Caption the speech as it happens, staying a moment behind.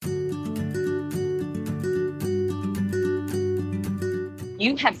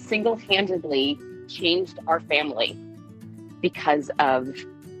You have single-handedly changed our family because of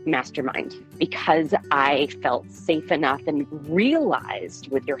Mastermind, because I felt safe enough and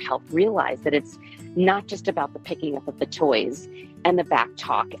realized, with your help, that it's not just about the picking up of the toys and the back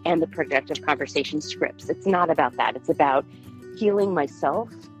talk and the productive conversation scripts. It's not about that. It's about healing myself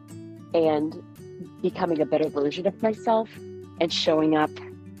and becoming a better version of myself and showing up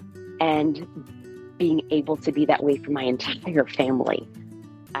and being able to be that way for my entire family.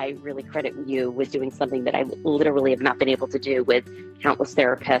 I really credit you with doing something that I literally have not been able to do with countless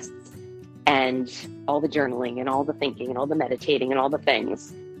therapists and all the journaling and all the thinking and all the meditating and all the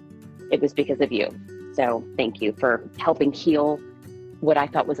things. It was because of you. So thank you for helping heal what I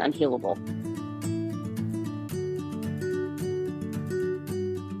thought was unhealable.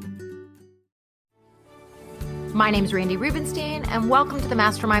 My name is Randy Rubenstein, and welcome to the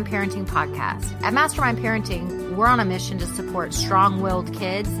Mastermind Parenting Podcast. At Mastermind Parenting, we're on a mission to support strong-willed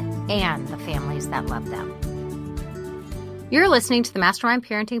kids and the families that love them. You're listening to the Mastermind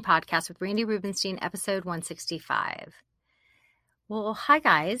Parenting Podcast with Randy Rubenstein, episode 165. Well, hi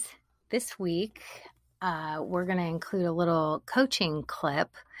guys. This week, we're going to include a little coaching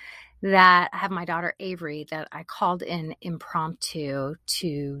clip that I have my daughter Avery that I called in impromptu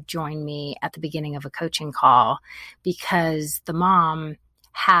to join me at the beginning of a coaching call because the mom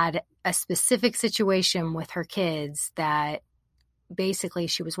had a specific situation with her kids that basically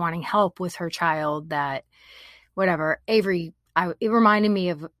she was wanting help with her child that whatever. Avery, it reminded me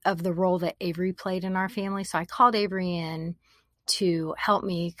of the role that Avery played in our family. So I called Avery in to help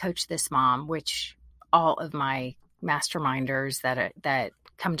me coach this mom, which all of my masterminders that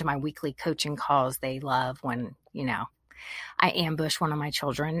come to my weekly coaching calls, they love when, I ambush one of my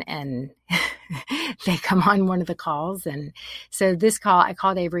children and they come on one of the calls. And so this call, I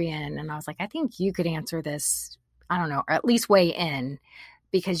called Avery in and I was like, I think you could answer this, I don't know, or at least weigh in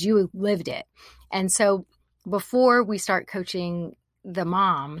because you lived it. And so before we start coaching the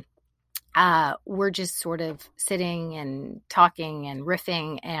mom, we're just sort of sitting and talking and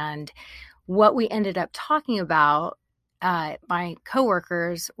riffing. And what we ended up talking about, my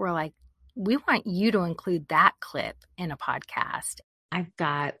coworkers were like, we want you to include that clip in a podcast. I've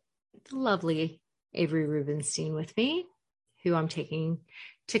got the lovely Avery Rubenstein with me, who I'm taking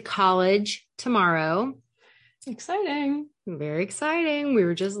to college tomorrow. Exciting. Very exciting. We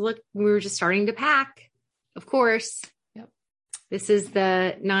were just starting to pack, of course. Yep. This is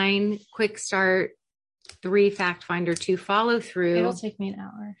the 9 quick start, 3 fact finder, 2 follow through. It'll take me an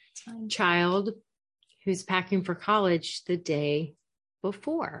hour. It's fine. Child who's packing for college the day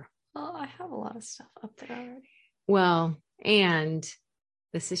before. Well, I have a lot of stuff up there already. Well, and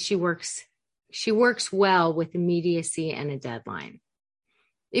she works well with immediacy and a deadline.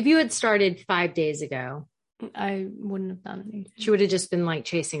 If you had started 5 days ago, I wouldn't have done anything. She would have just been like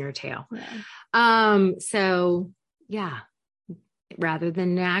chasing her tail. Yeah. So yeah, rather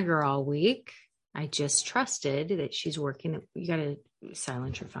than nag her all week, I just trusted that she's working. You got to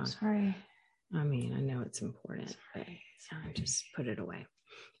silence your phone. Sorry. I mean, I know it's important, but just put it away.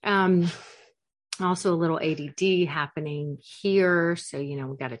 Also a little ADD happening here. So, we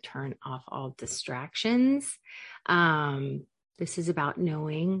got to turn off all distractions. This is about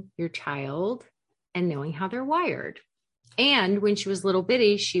knowing your child and knowing how they're wired. And when she was little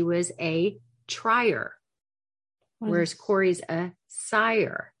bitty, she was a trier, whereas Corey's a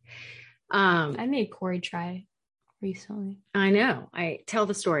sire. I made Corey try recently. I know. I tell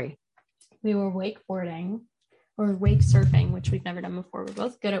the story. We were wakeboarding or wake surfing, which we've never done before. We're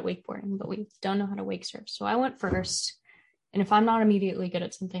both good at wakeboarding, but we don't know how to wake surf. So I went first. And if I'm not immediately good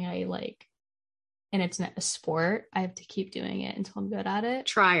at something I like, and it's not a sport, I have to keep doing it until I'm good at it.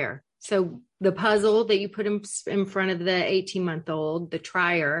 Trier. So the puzzle that you put in front of the 18-month-old, the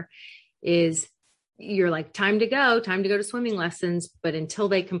trier, is you're like, time to go to swimming lessons. But until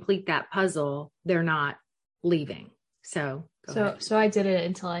they complete that puzzle, they're not leaving. So I did it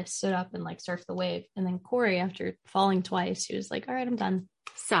until I stood up and surfed the wave. And then Corey, after falling twice, he was like, all right, I'm done.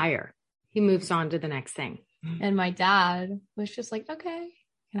 Sire. He moves on to the next thing. And my dad was just like, okay.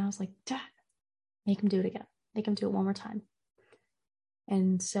 And I was like, Dad, make him do it again. Make him do it one more time.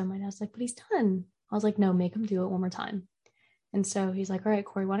 And so my dad's like, but he's done. I was like, no, make him do it one more time. And so he's like, all right,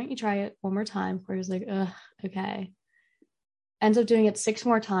 Corey, why don't you try it one more time? Corey was like, okay. Ends up doing it 6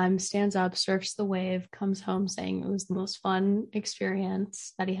 more times, stands up, surfs the wave, comes home saying it was the most fun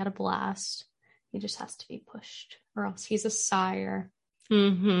experience, that he had a blast. He just has to be pushed or else he's a sire.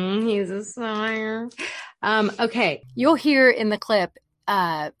 Mm-hmm. He's a sire. Okay. You'll hear in the clip,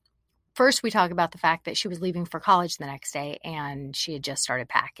 first we talk about the fact that she was leaving for college the next day and she had just started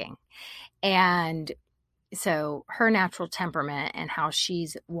packing. And so her natural temperament and how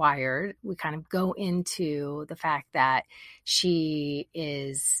she's wired, we kind of go into the fact that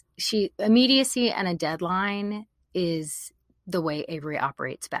immediacy and a deadline is the way Avery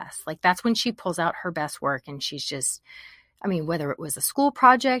operates best. Like that's when she pulls out her best work, and she's just, I mean, whether it was a school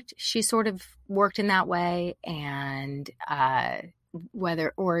project, she sort of worked in that way, and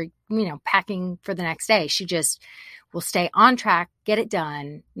packing for the next day, she just will stay on track, get it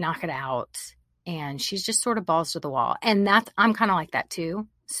done, knock it out. And she's just sort of balls to the wall. And I'm kind of like that too.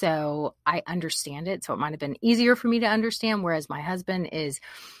 So I understand it. So it might have been easier for me to understand. Whereas my husband is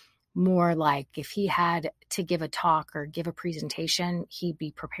more like, if he had to give a talk or give a presentation, he'd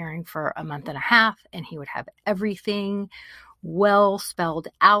be preparing for a month and a half, and he would have everything well spelled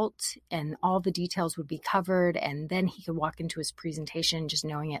out and all the details would be covered. And then he could walk into his presentation just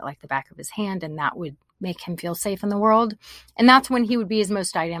knowing it like the back of his hand, and that would make him feel safe in the world. And that's when he would be his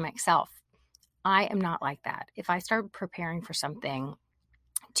most dynamic self. I am not like that. If I start preparing for something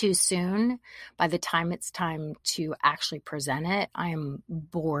too soon, by the time it's time to actually present it, I am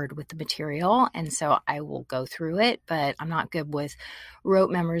bored with the material. And so I will go through it, but I'm not good with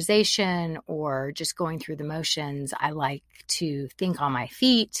rote memorization or just going through the motions. I like to think on my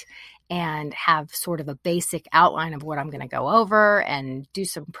feet and have sort of a basic outline of what I'm going to go over, and do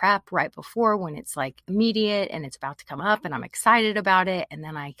some prep right before when it's like immediate and it's about to come up and I'm excited about it. And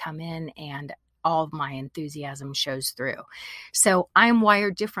then I come in and all of my enthusiasm shows through. So I'm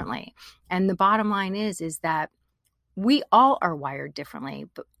wired differently. And the bottom line is that we all are wired differently,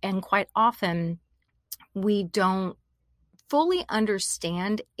 and quite often we don't fully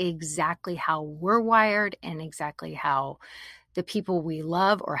understand exactly how we're wired and exactly how the people we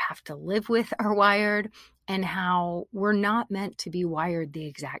love or have to live with are wired, and how we're not meant to be wired the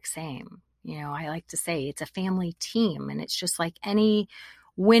exact same. I like to say it's a family team, and it's just like any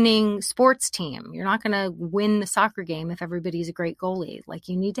winning sports team. You're not going to win the soccer game if everybody's a great goalie. Like,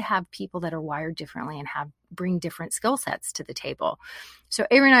 you need to have people that are wired differently and bring different skill sets to the table. So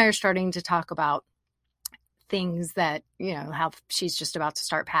Avery and I are starting to talk about things that, how she's just about to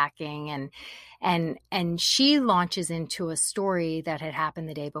start packing, and she launches into a story that had happened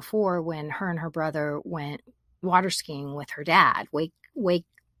the day before when her and her brother went water skiing with her dad, wake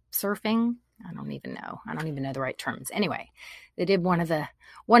surfing. I don't even know the right terms. Anyway, they did one of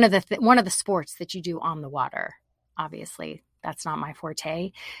the sports that you do on the water. Obviously, that's not my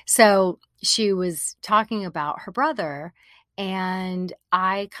forte. So she was talking about her brother, and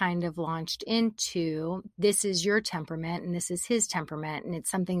I kind of launched into, this is your temperament and this is his temperament. And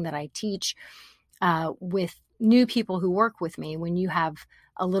it's something that I teach with new people who work with me. When you have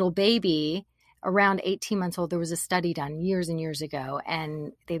a little baby around 18 months old, there was a study done years and years ago,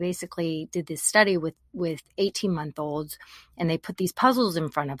 and they basically did this study with 18-month-olds, and they put these puzzles in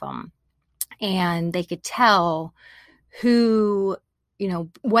front of them, and they could tell who,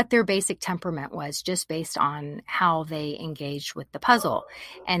 what their basic temperament was just based on how they engaged with the puzzle.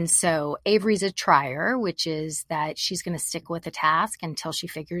 And so Avery's a trier, which is that she's going to stick with a task until she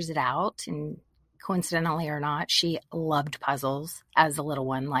figures it out. And coincidentally or not, she loved puzzles as a little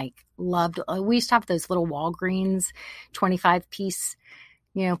one. We used to have those little Walgreens 25-piece,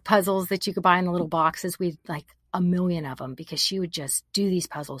 puzzles that you could buy in the little boxes. We'd like a million of them, because she would just do these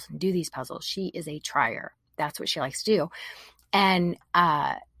puzzles and do these puzzles. She is a trier. That's what she likes to do. And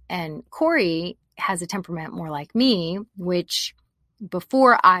Corey has a temperament more like me, which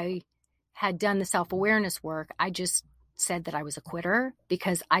before I had done the self-awareness work, I just said that I was a quitter,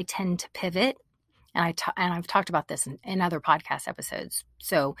 because I tend to pivot. And I've talked about this in other podcast episodes.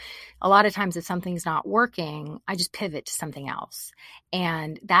 So a lot of times if something's not working, I just pivot to something else.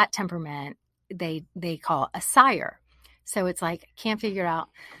 And that temperament, they call a sire. So it's like, can't figure it out.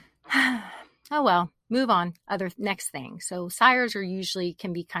 Oh, well, move on, next thing. So sires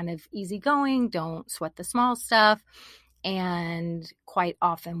can be kind of easygoing, don't sweat the small stuff. And quite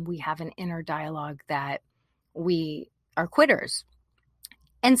often we have an inner dialogue that we are quitters.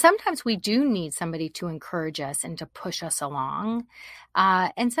 And sometimes we do need somebody to encourage us and to push us along.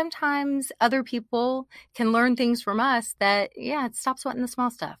 And sometimes other people can learn things from us that, stop sweating the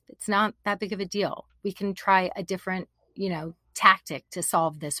small stuff. It's not that big of a deal. We can try a different, tactic to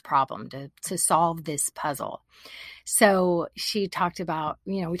solve this problem, to solve this puzzle. So she talked about,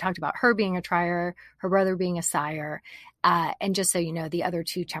 we talked about her being a trier, her brother being a sire. And just so you know, the other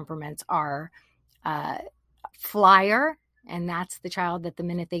two temperaments are flyer. And that's the child that the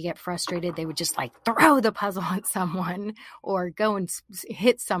minute they get frustrated, they would just like throw the puzzle at someone or go and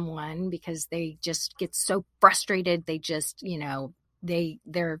hit someone, because they just get so frustrated. They just,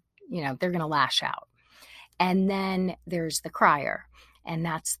 they're going to lash out. And then there's the crier. And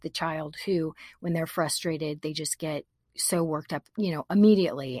that's the child who, when they're frustrated, they just get so worked up,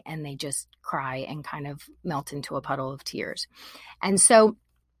 immediately, and they just cry and kind of melt into a puddle of tears. And so,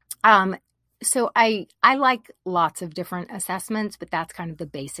 I like lots of different assessments, but that's kind of the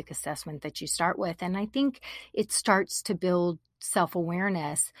basic assessment that you start with. And I think it starts to build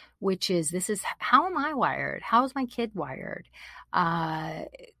self-awareness, which is, how am I wired? How is my kid wired? Why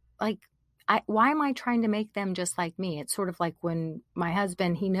am I trying to make them just like me? It's sort of like when my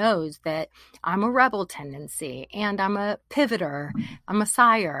husband, he knows that I'm a rebel tendency and I'm a pivoter, I'm a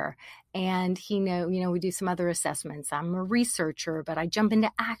sire. And he we do some other assessments. I'm a researcher, but I jump into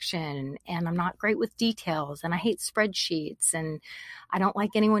action and I'm not great with details and I hate spreadsheets and I don't like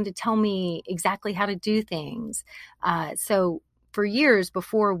anyone to tell me exactly how to do things. So for years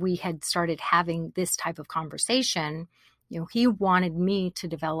before we had started having this type of conversation, he wanted me to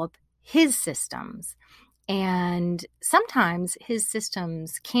develop his systems. And sometimes his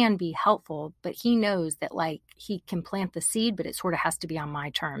systems can be helpful, but he knows that he can plant the seed, but it sort of has to be on my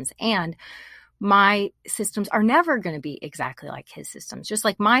terms. And my systems are never going to be exactly like his systems, just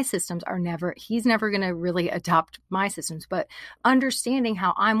like my systems are he's never going to really adopt my systems. But understanding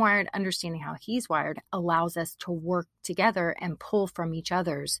how I'm wired, understanding how he's wired allows us to work together and pull from each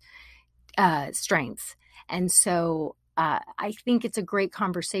other's strengths. And so I think it's a great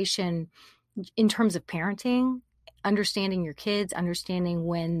conversation in terms of parenting, understanding your kids, understanding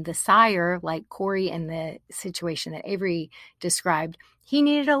when the sire, like Corey in the situation that Avery described, he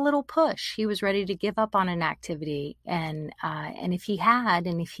needed a little push. He was ready to give up on an activity. And if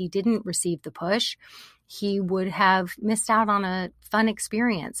he didn't receive the push, he would have missed out on a fun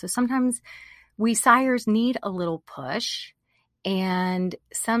experience. So sometimes we sires need a little push, and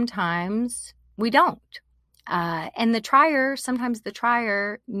sometimes we don't. And sometimes the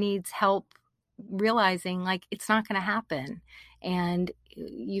trier needs help realizing it's not going to happen. And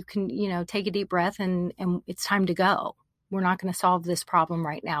you can, take a deep breath and it's time to go. We're not going to solve this problem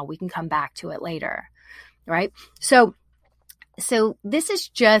right now. We can come back to it later. Right. So this is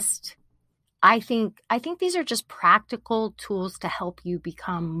just, I think these are just practical tools to help you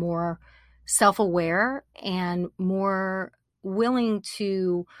become more self-aware and more willing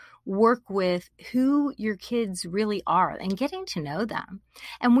to work with who your kids really are and getting to know them.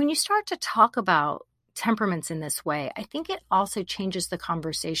 And when you start to talk about temperaments in this way, I think it also changes the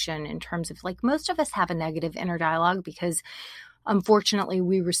conversation in terms of most of us have a negative inner dialogue because unfortunately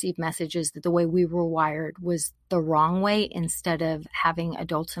we receive messages that the way we were wired was the wrong way, instead of having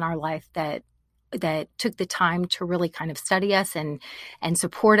adults in our life that took the time to really kind of study us and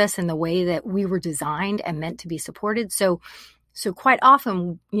support us in the way that we were designed and meant to be supported. So quite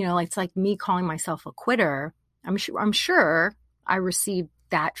often, it's like me calling myself a quitter. I'm sure I received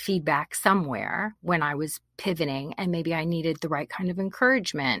that feedback somewhere when I was pivoting, and maybe I needed the right kind of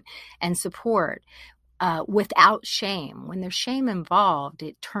encouragement and support without shame. When there's shame involved,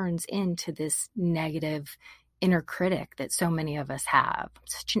 it turns into this negative inner critic that so many of us have. I'm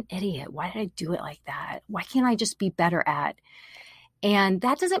such an idiot. Why did I do it like that? Why can't I just be better at? And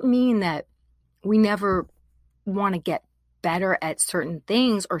that doesn't mean that we never want to get better at certain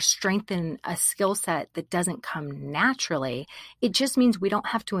things or strengthen a skill set that doesn't come naturally. It just means we don't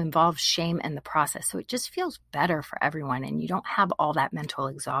have to involve shame in the process. So it just feels better for everyone, and you don't have all that mental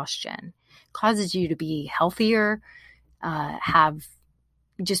exhaustion. It causes you to be healthier,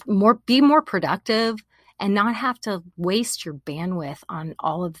 be more productive, and not have to waste your bandwidth on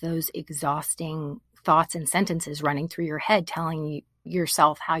all of those exhausting thoughts and sentences running through your head telling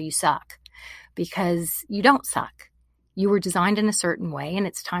yourself how you suck, because you don't suck. You were designed in a certain way, and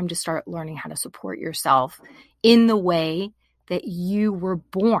it's time to start learning how to support yourself in the way that you were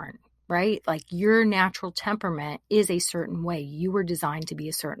born, right? Your natural temperament is a certain way. You were designed to be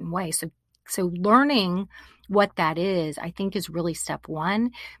a certain way. So learning what that is, I think, is really step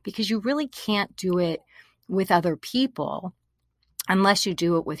one, because you really can't do it with other people unless you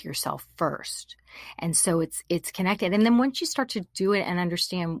do it with yourself first. And so it's connected. And then once you start to do it and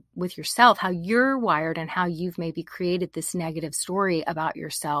understand with yourself how you're wired and how you've maybe created this negative story about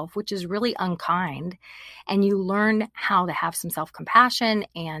yourself, which is really unkind, and you learn how to have some self-compassion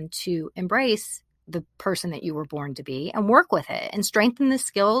and to embrace the person that you were born to be and work with it and strengthen the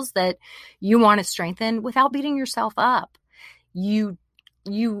skills that you want to strengthen without beating yourself up. You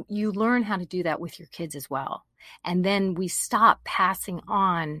learn how to do that with your kids as well. And then we stop passing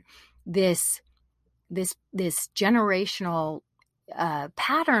on this generational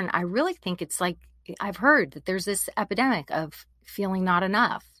pattern. I really think it's I've heard that there's this epidemic of feeling not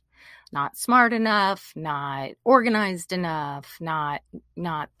enough, not smart enough, not organized enough, not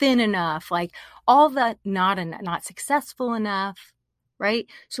thin enough, all that not successful enough, right?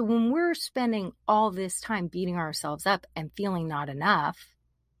 So when we're spending all this time beating ourselves up and feeling not enough,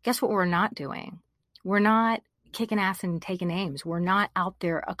 guess what we're not doing? We're not kicking ass and taking names. We're not out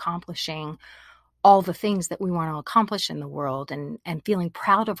there accomplishing all the things that we want to accomplish in the world and feeling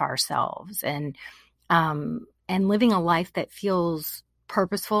proud of ourselves and living a life that feels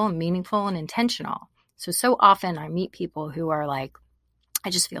purposeful and meaningful and intentional. So often I meet people who are like, I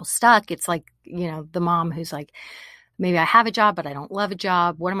just feel stuck. It's like, the mom who's like, maybe I have a job, but I don't love a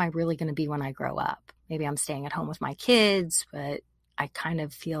job. What am I really going to be when I grow up? Maybe I'm staying at home with my kids, but I kind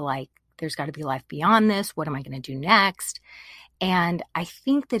of feel like there's got to be life beyond this. What am I going to do next? And I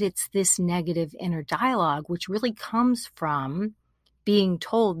think that it's this negative inner dialogue, which really comes from being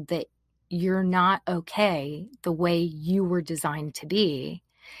told that you're not okay the way you were designed to be,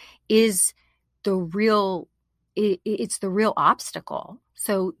 is the real, it's the real obstacle.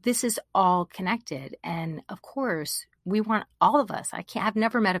 So this is all connected. And of course, we want all of us. I've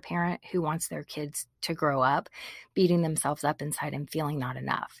never met a parent who wants their kids to grow up beating themselves up inside and feeling not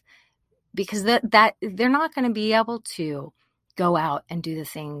enough, because that they're not going to be able to go out and do the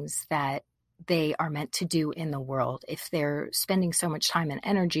things that they are meant to do in the world if they're spending so much time and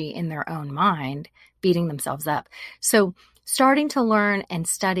energy in their own mind beating themselves up. So starting to learn and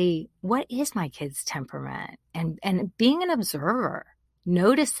study, what is my kid's temperament, and being an observer,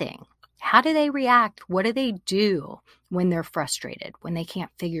 noticing, how do they react? What do they do when they're frustrated, when they can't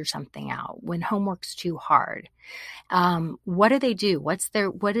figure something out, when homework's too hard? What do they do? What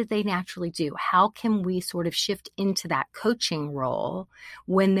do they naturally do? How can we sort of shift into that coaching role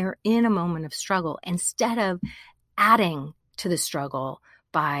when they're in a moment of struggle, instead of adding to the struggle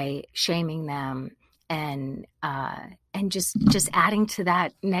by shaming them and just adding to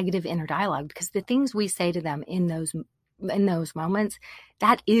that negative inner dialogue? Because the things we say to them in those moments,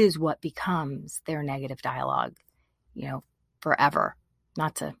 that is what becomes their negative dialogue, forever.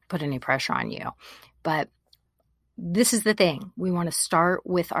 Not to put any pressure on you, but this is the thing. We want to start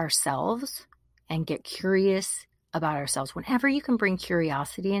with ourselves and get curious about ourselves. Whenever you can bring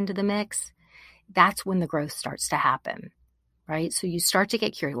curiosity into the mix, that's when the growth starts to happen, right? So you start to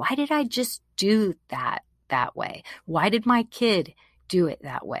get curious. Why did I just do that way? Why did my kid do it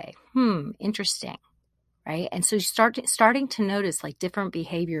that way? Interesting. Right. And so you starting to notice like different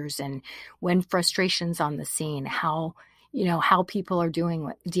behaviors, and when frustration's on the scene, how people are dealing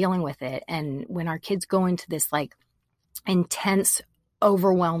with it. And when our kids go into this like intense,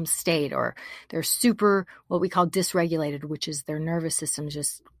 overwhelmed state, or they're super, what we call dysregulated, which is their nervous system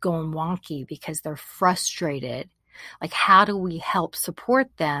just going wonky because they're frustrated. Like, how do we help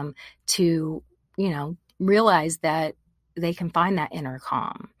support them to, realize that they can find that inner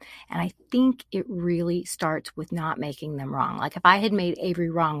calm? And I think it really starts with not making them wrong. Like, if I had made Avery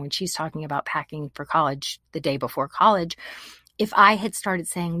wrong when she's talking about packing for college the day before college, if I had started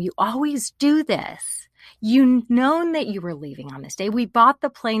saying, you always do this, you known that you were leaving on this day, we bought the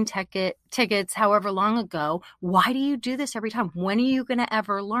plane tickets however long ago, why do you do this every time? When are you going to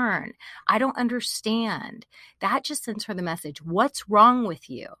ever learn? I don't understand. That just sends her the message, what's wrong with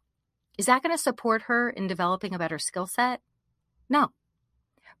you? Is that going to support her in developing a better skill set? No.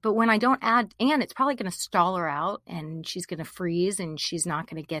 But when I don't add, and it's probably going to stall her out, and she's going to freeze, and she's not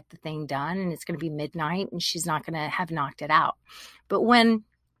going to get the thing done, and it's going to be midnight, and she's not going to have knocked it out. But when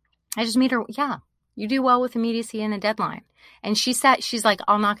I just meet her, yeah, you do well with immediacy and a deadline. And she's like,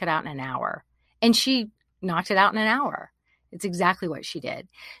 I'll knock it out in an hour. And she knocked it out in an hour. It's exactly what she did.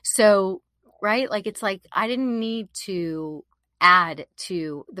 So, right? Like, it's like, I didn't need to add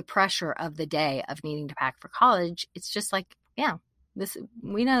to the pressure of the day of needing to pack for college. It's just like, yeah,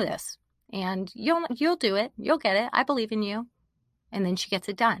 we know this, and you'll do it. You'll get it. I believe in you. And then she gets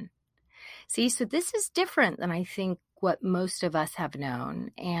it done. See, so this is different than I think what most of us have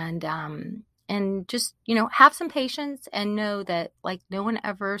known. And just, have some patience and know that like no one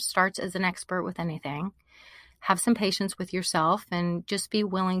ever starts as an expert with anything. Have some patience with yourself and just be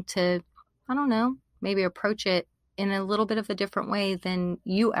willing to, I don't know, maybe approach it in a little bit of a different way than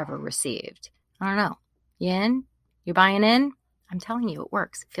you ever received. I don't know. You in? You buying in? I'm telling you, it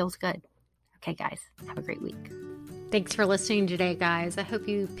works. It feels good. Okay, guys, have a great week. Thanks for listening today, guys. I hope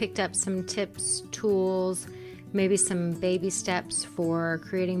you picked up some tips, tools, maybe some baby steps for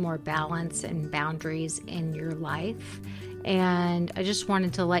creating more balance and boundaries in your life. And I just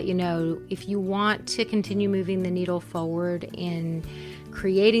wanted to let you know, if you want to continue moving the needle forward in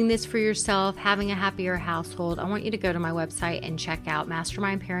creating this for yourself, having a happier household, I want you to go to my website and check out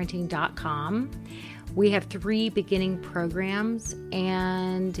mastermindparenting.com. We have 3 beginning programs,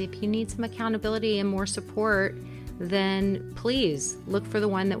 and if you need some accountability and more support, then please look for the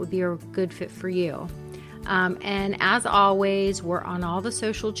one that would be a good fit for you. And as always, we're on all the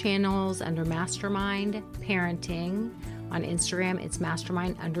social channels under Mastermind Parenting. On Instagram, it's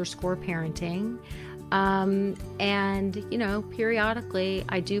mastermind_parenting. And, periodically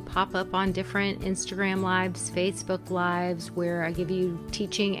I do pop up on different Instagram lives, Facebook lives, where I give you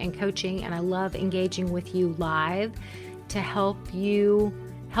teaching and coaching, and I love engaging with you live to help you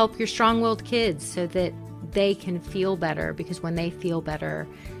help your strong-willed kids so that they can feel better, because when they feel better,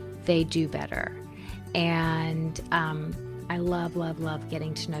 they do better. And I love, love, love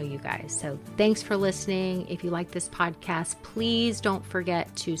getting to know you guys. So thanks for listening. If you like this podcast, please don't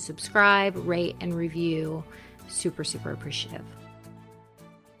forget to subscribe, rate, and review. Super, super appreciative.